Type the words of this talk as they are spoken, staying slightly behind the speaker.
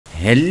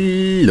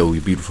Hello you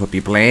beautiful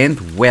people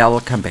and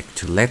welcome back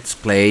to Let's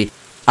Play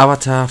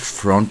Avatar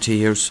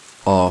Frontiers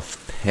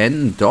of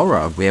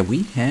Pandora, where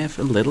we have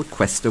a little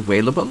quest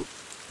available,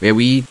 where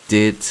we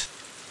did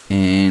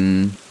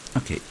in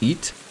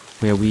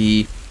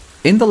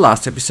the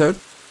last episode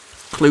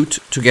glued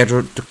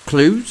together the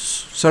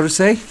clues, so to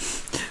say,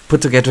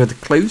 put together the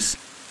clues,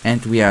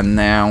 and we are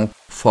now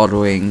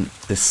following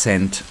the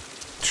scent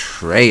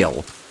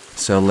trail.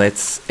 So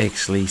let's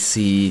actually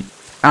see,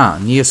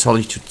 near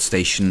Solitude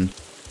Station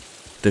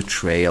the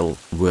trail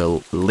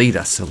will lead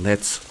us, so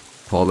let's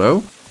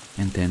follow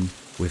and then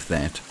with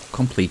that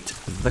complete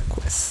the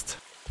quest.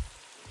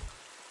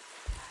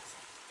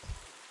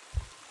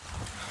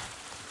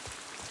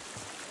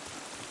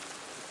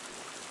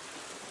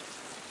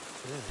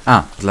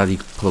 Bloody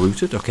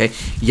polluted, okay.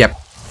 Yep,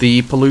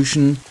 the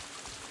pollution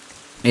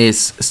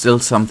is still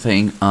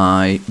something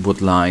I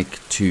would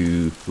like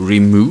to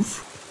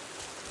remove.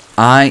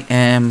 I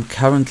am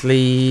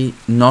currently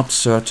not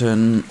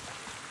certain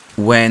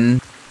when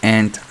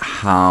and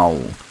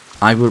how.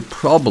 I will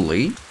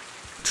probably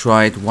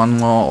try it one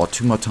more or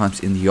two more times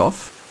in the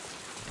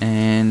off,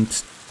 and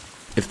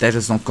if that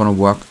is not gonna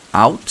work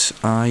out,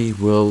 I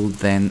will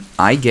then,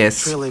 I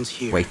guess,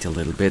 wait a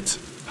little bit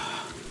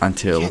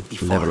until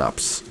level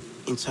ups.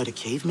 Inside a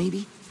cave,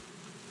 maybe?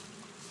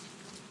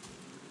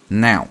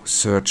 Now,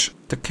 search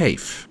the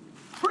cave.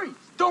 Freeze!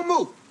 Don't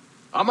move!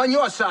 I'm on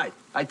your side,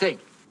 I think.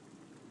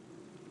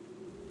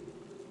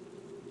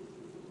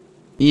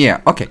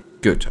 Yeah, okay,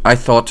 good. I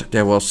thought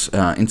there was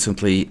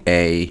instantly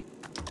a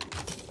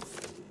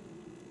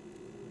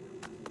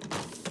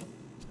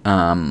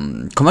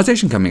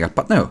conversation coming up,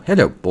 but no.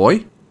 Hello,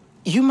 boy.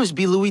 You must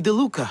be Louis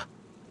DeLuca.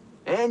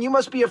 And you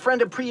must be a friend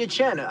of Priya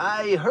Chen.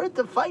 I heard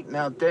the fighting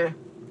out there.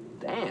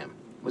 Damn,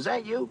 was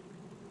that you?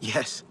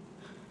 Yes.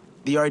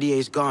 The RDA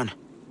is gone.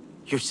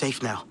 You're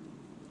safe now.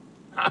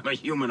 I'm a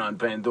human on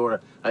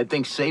Pandora. I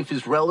think safe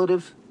is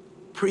relative.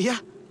 Priya?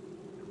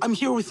 I'm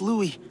here with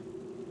Louis.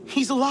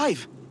 He's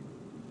alive.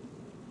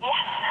 Yes,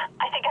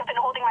 I think I've been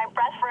holding my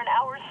breath for an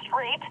hour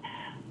straight.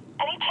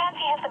 Any chance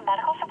he has the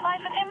medical supplies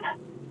with him?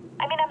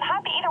 I mean, I'm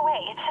happy either way.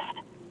 It's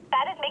just,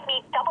 that'd make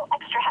me double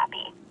extra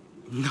happy.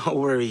 No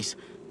worries.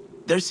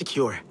 They're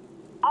secure.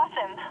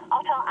 Awesome.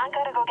 I'll tell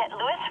Anka to go get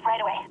Louis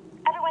right away.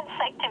 Everyone's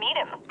psyched to meet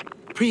him.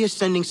 Priya's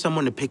sending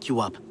someone to pick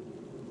you up.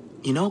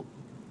 You know,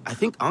 I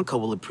think Anka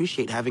will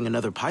appreciate having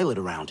another pilot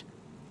around.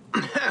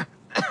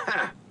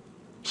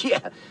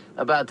 Yeah,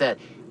 about that.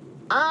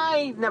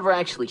 I never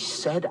actually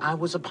said I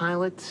was a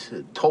pilot.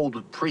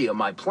 Told Priya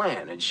my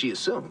plan, and she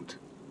assumed.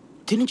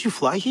 Didn't you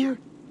fly here?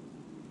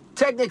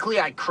 Technically,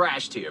 I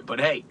crashed here, but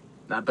hey,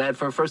 not bad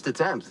for a first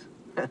attempt.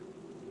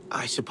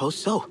 I suppose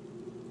so.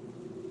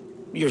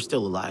 You're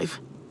still alive?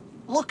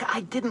 Look,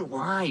 I didn't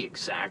lie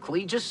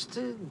exactly, just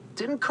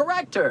didn't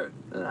correct her.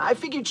 I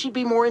figured she'd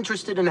be more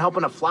interested in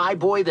helping a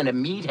flyboy than a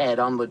meathead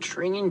on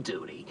latrine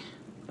duty.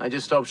 I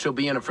just hope she'll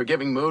be in a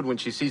forgiving mood when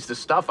she sees the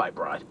stuff I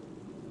brought.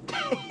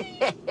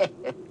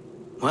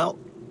 Well,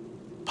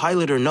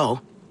 pilot or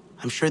no,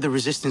 I'm sure the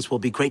Resistance will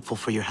be grateful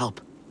for your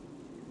help.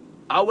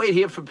 I'll wait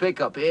here for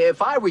pickup.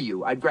 If I were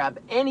you, I'd grab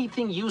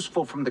anything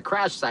useful from the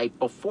crash site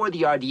before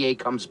the RDA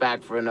comes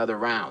back for another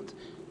round.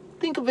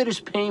 Think of it as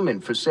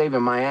payment for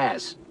saving my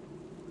ass.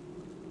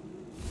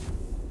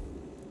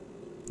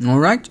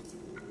 Alright.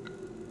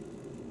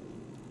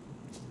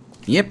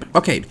 Yep,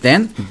 okay,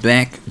 then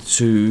back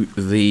to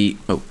the...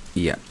 oh,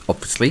 yeah,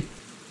 obviously.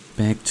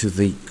 Back to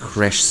the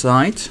crash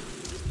site.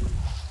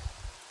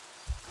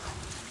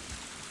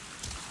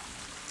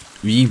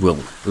 We will,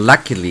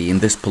 luckily in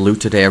this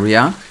polluted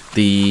area,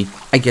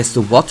 I guess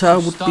the water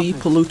would be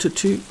polluted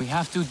too. We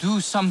have to do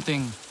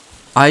something.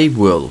 I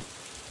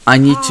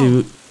need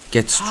to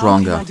get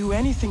stronger. How can I do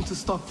anything to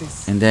stop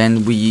this? And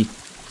then we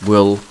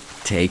will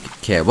take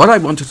care. What I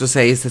wanted to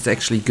say is it's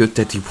actually good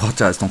that the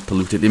water is not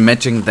polluted.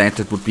 Imagine that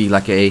it would be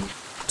like a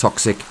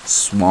toxic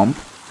swamp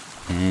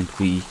and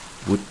we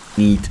would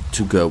need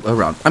to go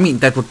around. I mean,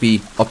 that would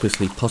be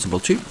obviously possible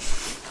too.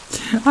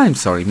 I'm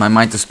sorry, my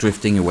mind is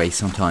drifting away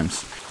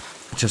sometimes.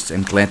 Just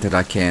am glad that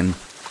I can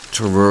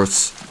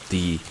traverse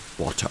the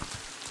water.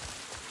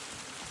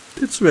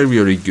 That's very,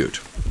 very good.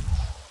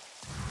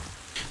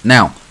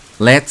 Now,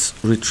 let's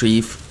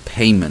retrieve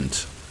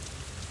payment.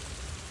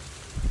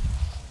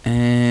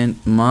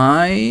 And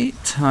my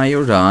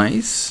tired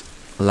eyes,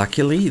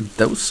 luckily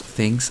those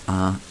things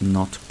are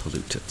not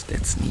polluted.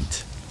 That's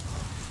neat.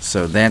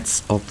 So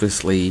that's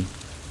obviously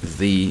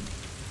the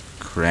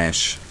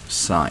crash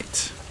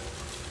site.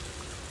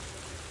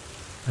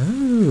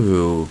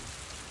 Oh,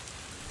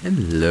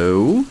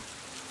 hello.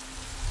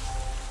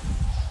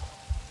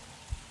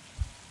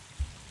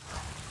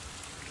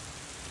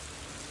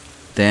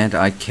 That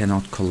I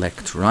cannot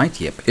collect, right?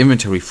 Yep,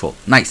 inventory full.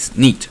 Nice,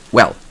 neat,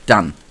 well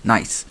done,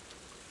 nice.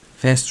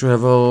 Fast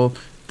travel,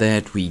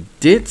 that we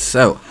did.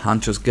 So,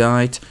 Hunter's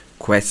Guide,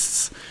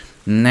 quests.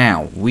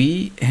 Now,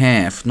 we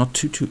have,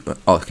 not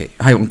okay,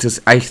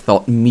 I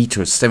thought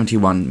meters,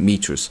 71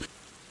 meters.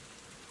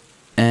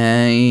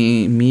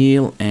 A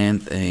meal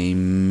and a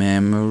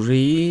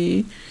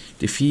memory.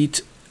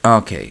 Defeat.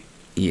 Okay.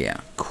 Yeah,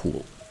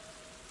 cool.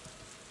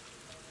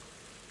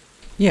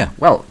 Yeah,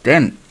 well,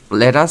 then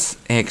let us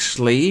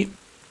actually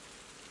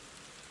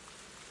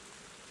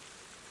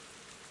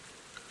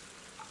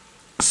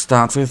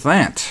start with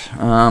that.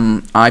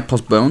 I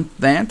postponed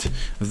that.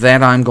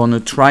 That I'm gonna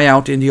try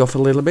out in the off a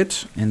little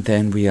bit, and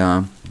then we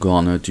are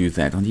gonna do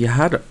that. On the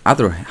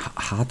other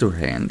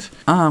hand,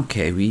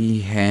 okay,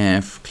 we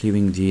have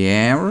clearing the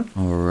air.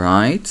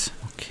 Alright,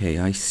 okay,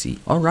 I see.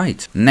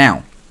 Alright,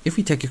 now, if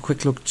we take a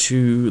quick look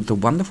to the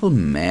wonderful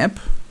map.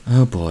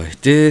 Oh boy,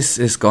 this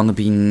is gonna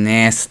be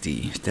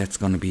nasty. That's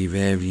gonna be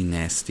very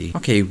nasty.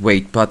 Okay,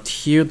 wait, but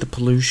here the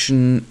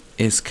pollution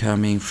is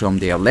coming from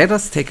there. Let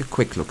us take a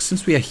quick look,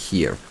 since we are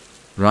here,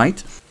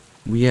 right?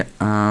 We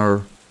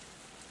are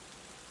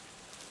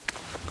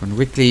gonna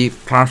quickly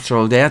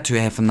patrol there to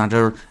have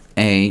another,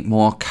 a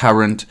more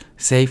current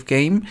save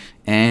game.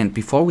 And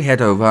before we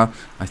head over,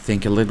 I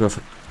think a little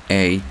of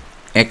a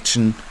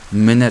action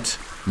minute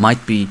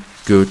might be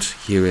good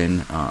here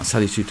in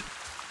Solitude.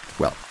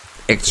 Well,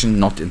 action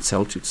not in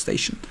Solitude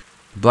Station,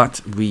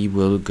 but we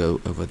will go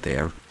over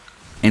there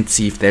and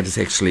see if that is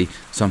actually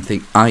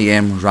something I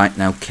am right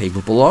now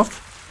capable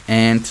of.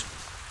 And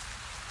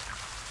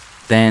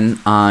then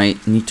I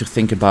need to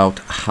think about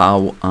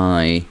how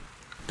I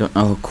don't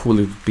know how cool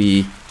it would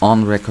be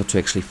on record to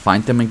actually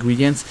find them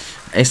ingredients.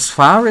 As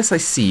far as I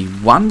see,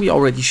 one we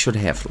already should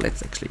have.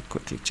 Let's actually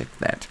quickly check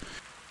that.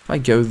 If I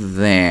go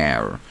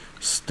there,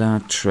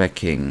 start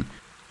tracking,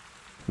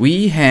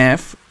 we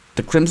have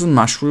the crimson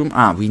mushroom.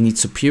 We need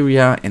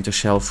superior, and the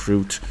shell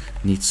fruit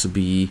needs to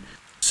be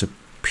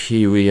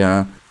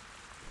superior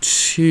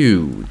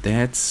 2.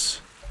 That's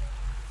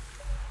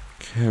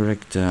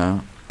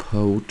character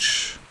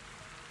poach.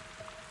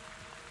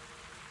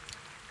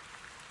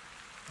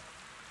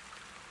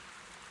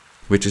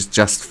 Which is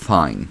just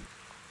fine.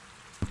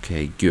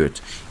 Okay, good.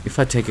 If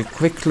I take a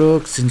quick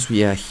look, since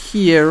we are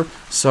here,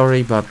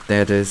 sorry, but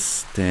that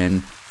is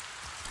then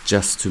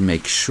just to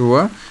make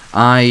sure.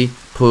 I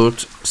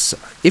put,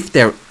 if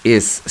there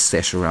is a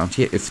stash around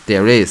here, if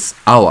there is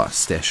our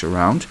stash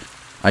around,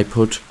 I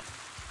put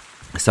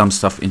some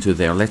stuff into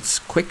there. Let's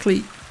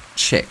quickly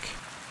check.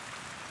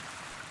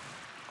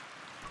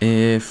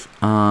 If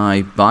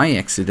I by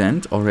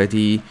accident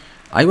already,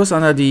 I was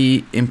under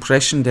the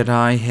impression that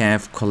I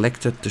have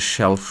collected the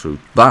shell fruit,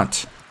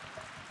 but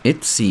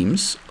it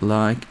seems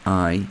like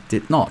I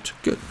did not.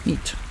 Good,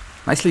 neat.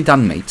 Nicely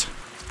done, mate.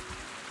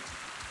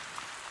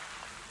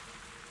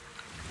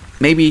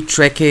 Maybe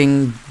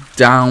tracking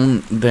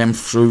down them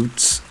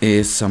fruits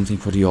is something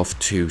for the off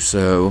too,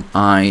 so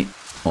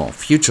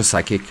future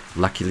psychic,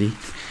 luckily.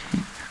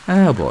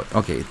 Oh boy,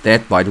 okay,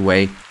 that by the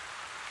way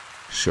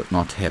should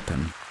not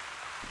happen.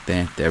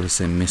 That there is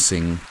a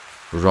missing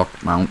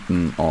rock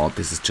mountain, or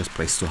this is just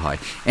placed too high.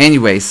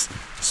 Anyways,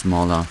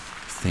 smaller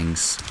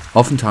things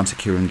oftentimes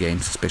occur in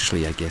games,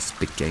 especially I guess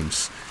big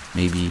games.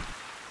 Maybe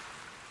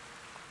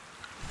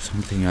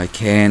something I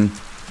can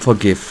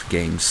forgive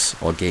games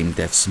or game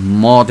devs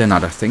more than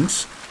other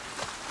things.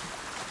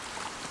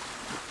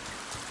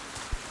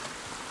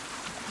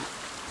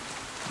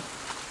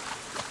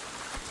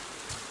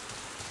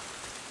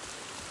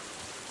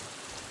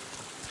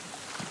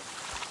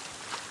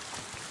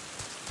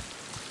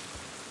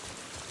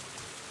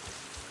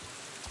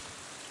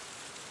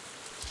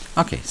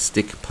 Okay,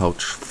 stick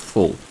pouch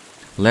full.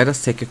 Let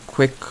us take a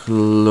quick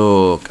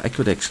look. I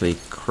could actually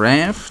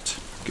craft.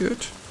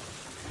 Good.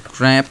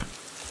 Grab.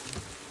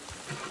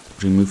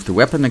 Remove the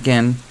weapon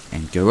again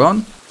and go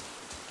on.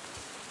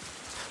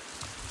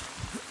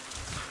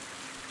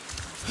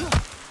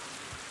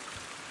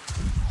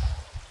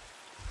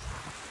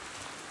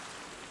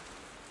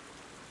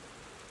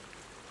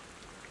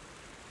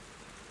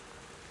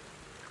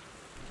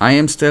 I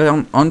am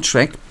still on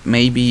track.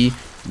 Maybe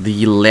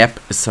the lab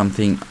is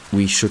something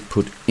we should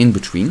put in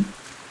between.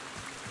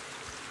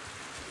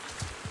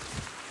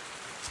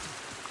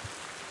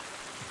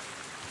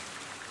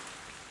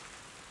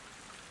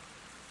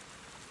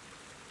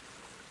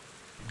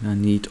 I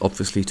need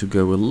obviously to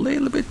go a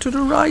little bit to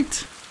the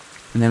right,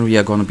 and then we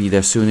are gonna be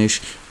there soonish.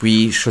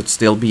 We should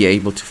still be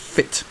able to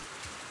fit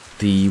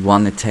the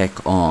one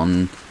attack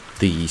on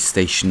the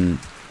station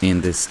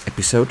in this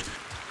episode,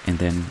 and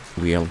then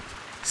we'll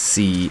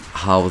see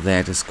how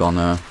that is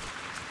gonna,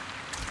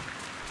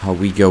 how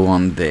we go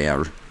on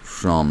there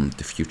from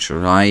the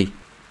future. I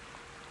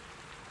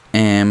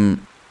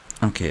am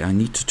okay. I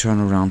need to turn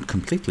around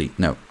completely.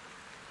 No.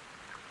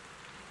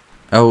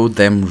 Oh,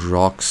 them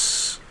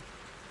rocks.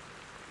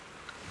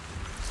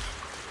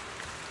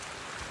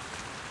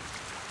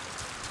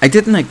 I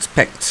didn't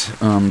expect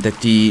that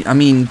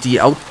the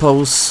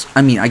outposts,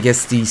 I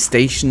guess the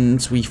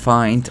stations we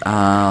find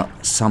are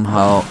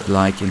somehow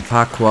like in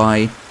Far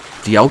Cry,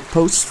 the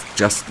outposts,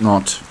 just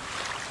not,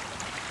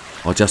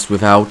 or just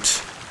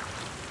without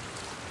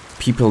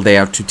people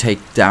there to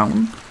take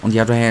down. On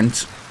the other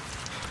hand,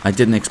 I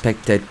didn't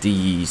expect that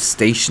the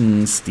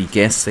stations, the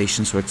gas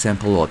stations for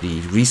example, or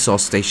the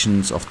resource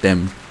stations of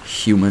them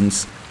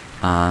humans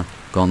are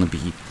gonna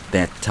be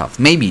that tough.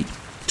 Maybe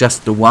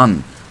just the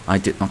one I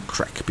did not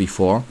crack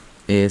before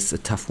is a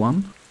tough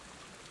one.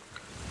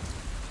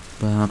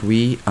 But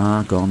we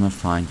are gonna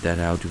find that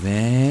out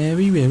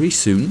very, very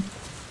soon.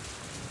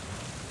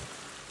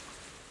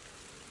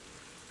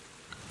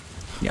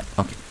 Yeah,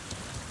 okay.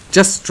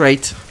 Just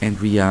straight, and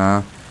we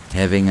are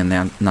having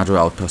another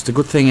outpost. The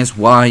good thing is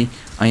why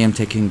I am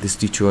taking this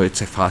detour,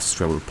 it's a fast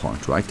travel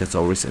point, right? That's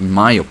always, in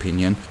my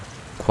opinion,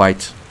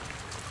 quite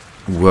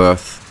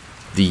worth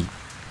the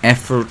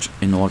effort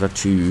in order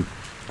to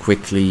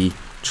quickly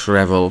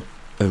travel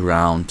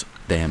around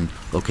them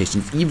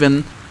locations.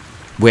 Even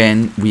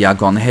when we are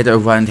gonna head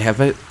over and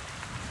have a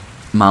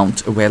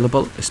mount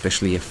available,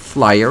 especially a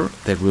flyer,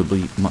 that will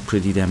be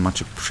pretty damn much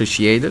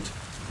appreciated.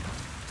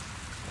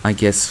 I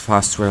guess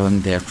fast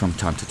traveling there from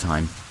time to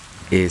time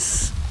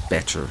is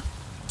better.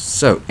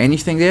 So,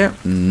 anything there?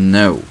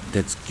 No,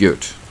 that's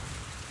good.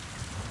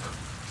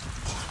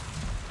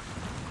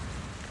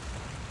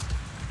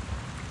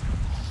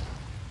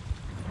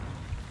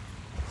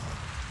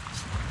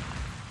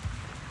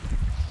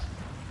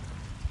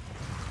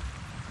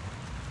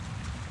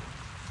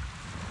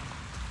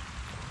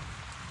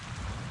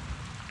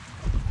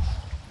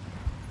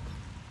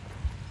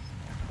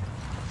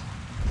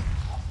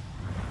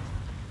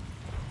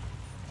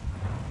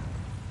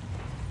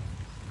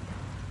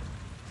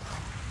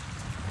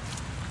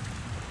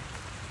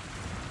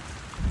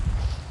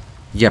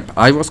 Yep,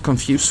 I was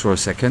confused for a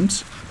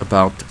second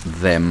about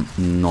them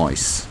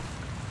noise.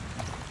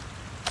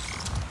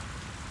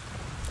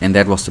 And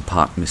that was the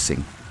part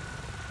missing.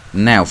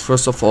 Now,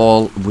 first of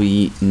all,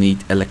 we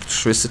need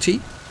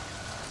electricity.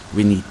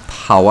 We need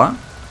power.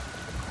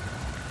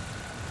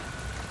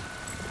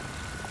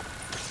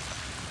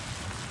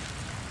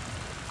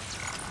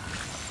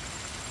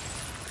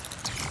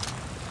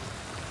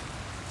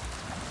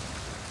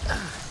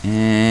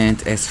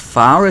 And as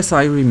far as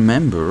I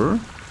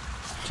remember,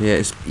 there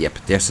is, yep,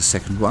 there's a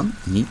second one.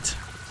 Neat.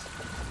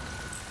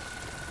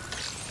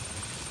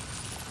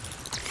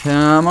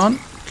 Come on,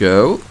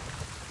 go.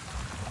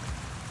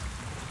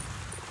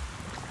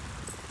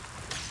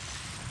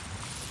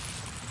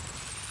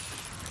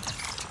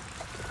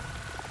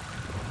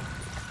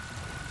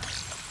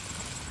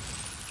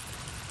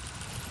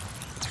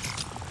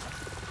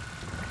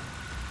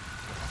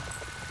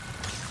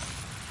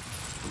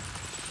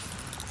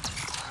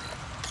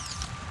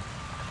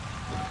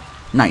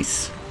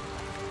 Nice.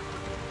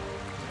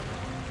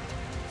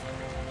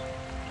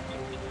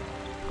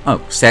 Oh,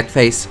 sad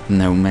face,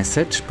 no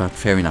message, but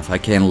fair enough, I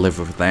can live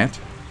with that.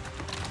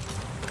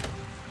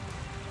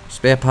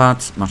 Spare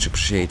parts, much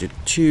appreciated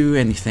too.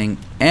 Anything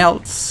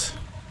else?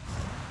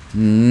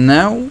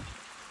 No.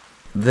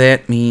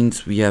 That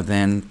means we are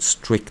then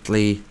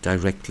strictly,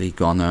 directly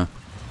gonna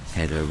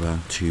head over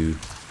to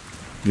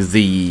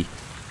the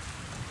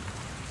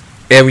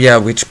area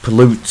which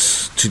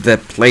pollutes, to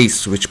that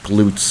place which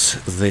pollutes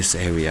this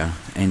area,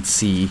 and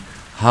see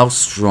how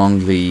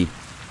strongly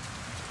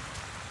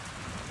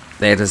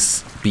that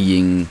is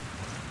being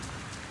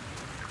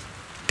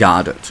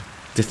guarded.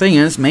 The thing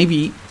is,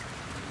 maybe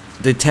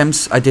the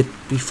attempts I did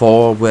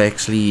before were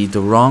actually the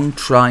wrong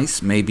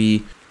tries.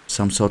 Maybe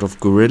some sort of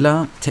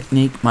guerrilla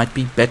technique might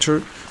be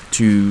better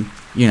to,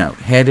 you know,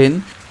 head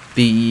in.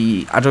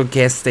 The other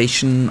gas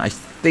station, I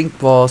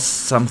think, was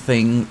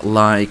something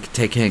like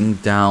taking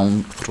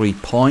down 3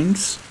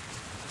 points.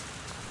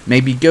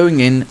 Maybe going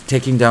in,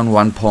 taking down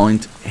 1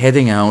 point,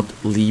 heading out,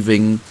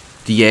 leaving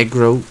the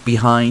aggro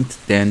behind,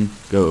 then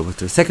go over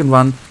to the second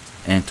one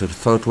and to the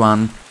third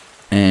one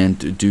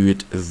and do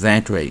it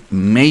that way.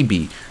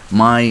 Maybe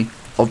my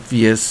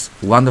obvious,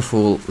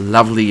 wonderful,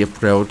 lovely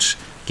approach,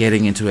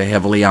 getting into a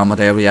heavily armored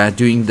area,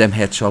 doing them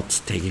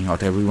headshots, taking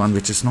out everyone,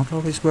 which is not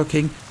always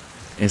working,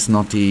 is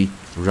not the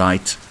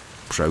right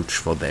approach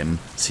for them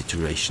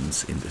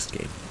situations in this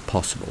game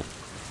possible.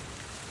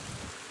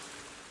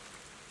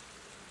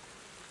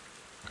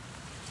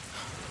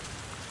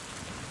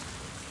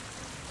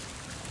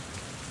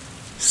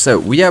 So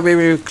we are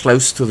very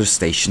close to the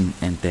station,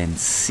 and then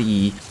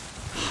see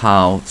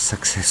how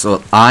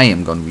successful I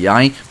am gonna be.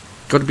 I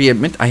gotta be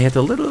admit, I had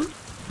a little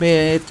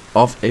bit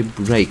of a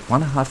break,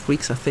 1.5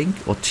 weeks I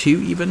think, or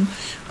 2 even,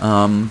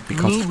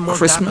 because of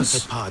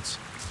Christmas.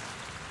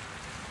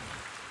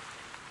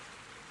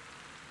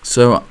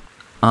 So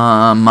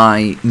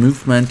my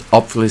movement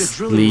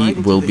obviously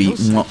will be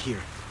more.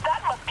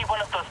 That must be one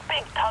of those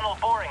big tunnel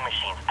boring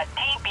machines, a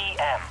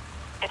TBM.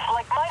 It's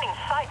like mining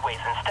sideways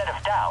instead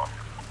of down.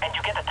 And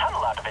you get a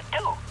tunnel out of it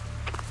too.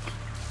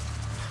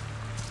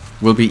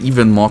 Will be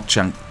even more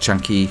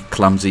chunky,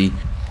 clumsy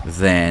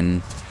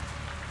than...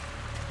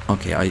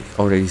 Okay, I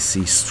already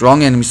see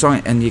strong enemy.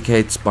 Strong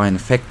indicates by an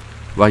effect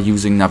while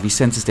using Navi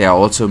sensors. They are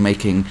also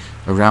making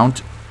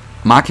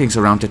markings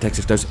around detects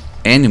if there's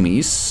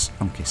enemies.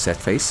 Okay, sad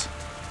face.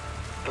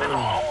 There's a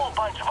whole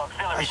bunch of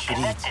auxiliaries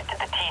connected to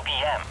the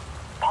TBM.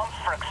 Pumps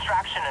for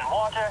extraction and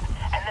water,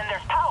 and then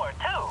there's power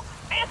too.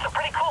 It's a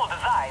pretty cool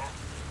design.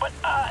 But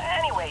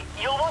anyway,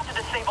 you'll want to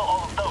disable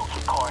all of those,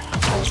 of course.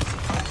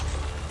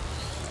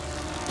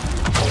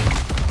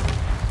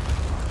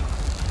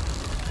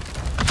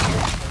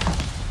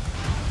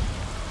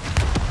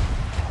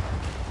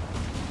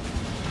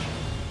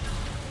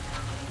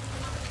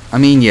 I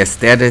mean, yes,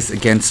 that is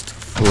against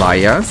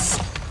flyers.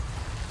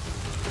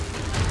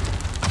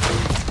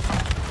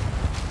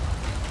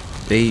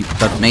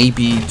 But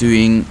maybe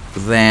doing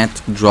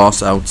that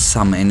draws out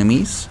some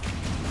enemies.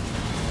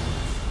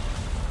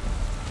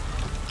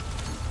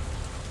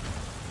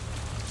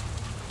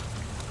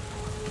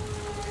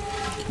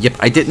 Yep,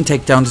 I didn't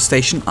take down the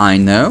station, I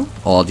know.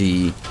 Or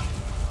the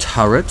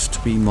turret, to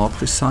be more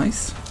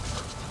precise.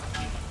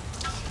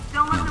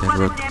 Yeah, that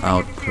worked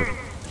out pretty.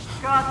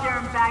 Go out there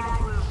and bag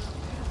the blue.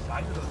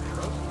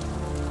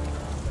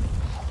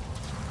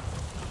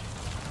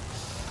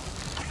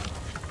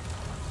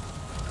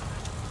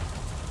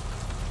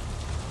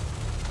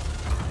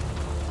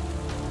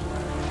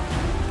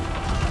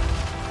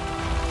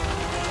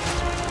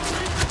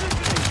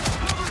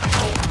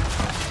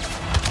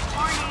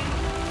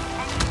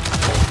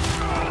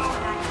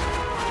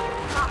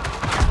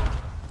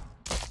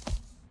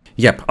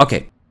 Yep,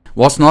 okay.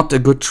 Was not a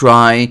good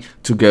try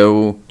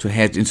to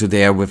head into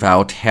there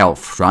without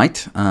health, right?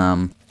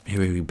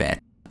 Very bad.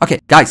 Okay,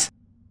 guys.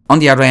 On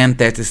the other hand,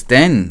 that is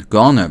then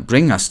gonna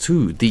bring us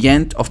to the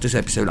end of this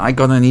episode. I'm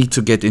gonna need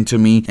to get into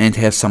me and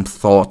have some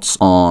thoughts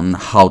on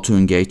how to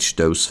engage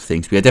those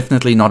things. We are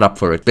definitely not up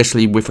for it,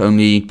 especially with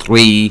only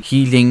 3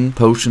 healing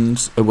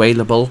potions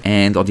available.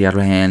 And on the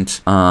other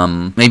hand,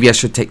 maybe I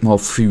should take more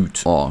food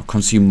or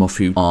consume more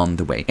food on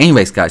the way.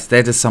 Anyways, guys,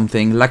 that is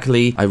something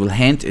luckily I will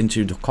hand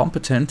into the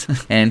competent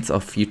hands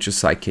of future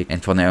psychic.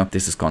 And for now,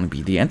 this is gonna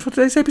be the end for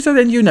today's episode.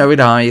 And you know it,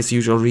 I, as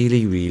usual,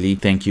 really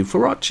thank you for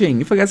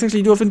watching. If you guys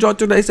actually do have enjoyed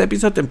today's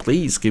episode, then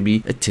please give me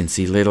a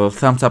tinsy little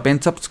thumbs up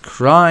and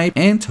subscribe,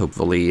 and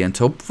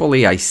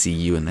hopefully I see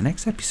you in the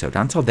next episode.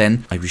 Until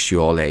then, I wish you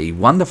all a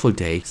wonderful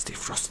day. Stay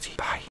frosty. Bye.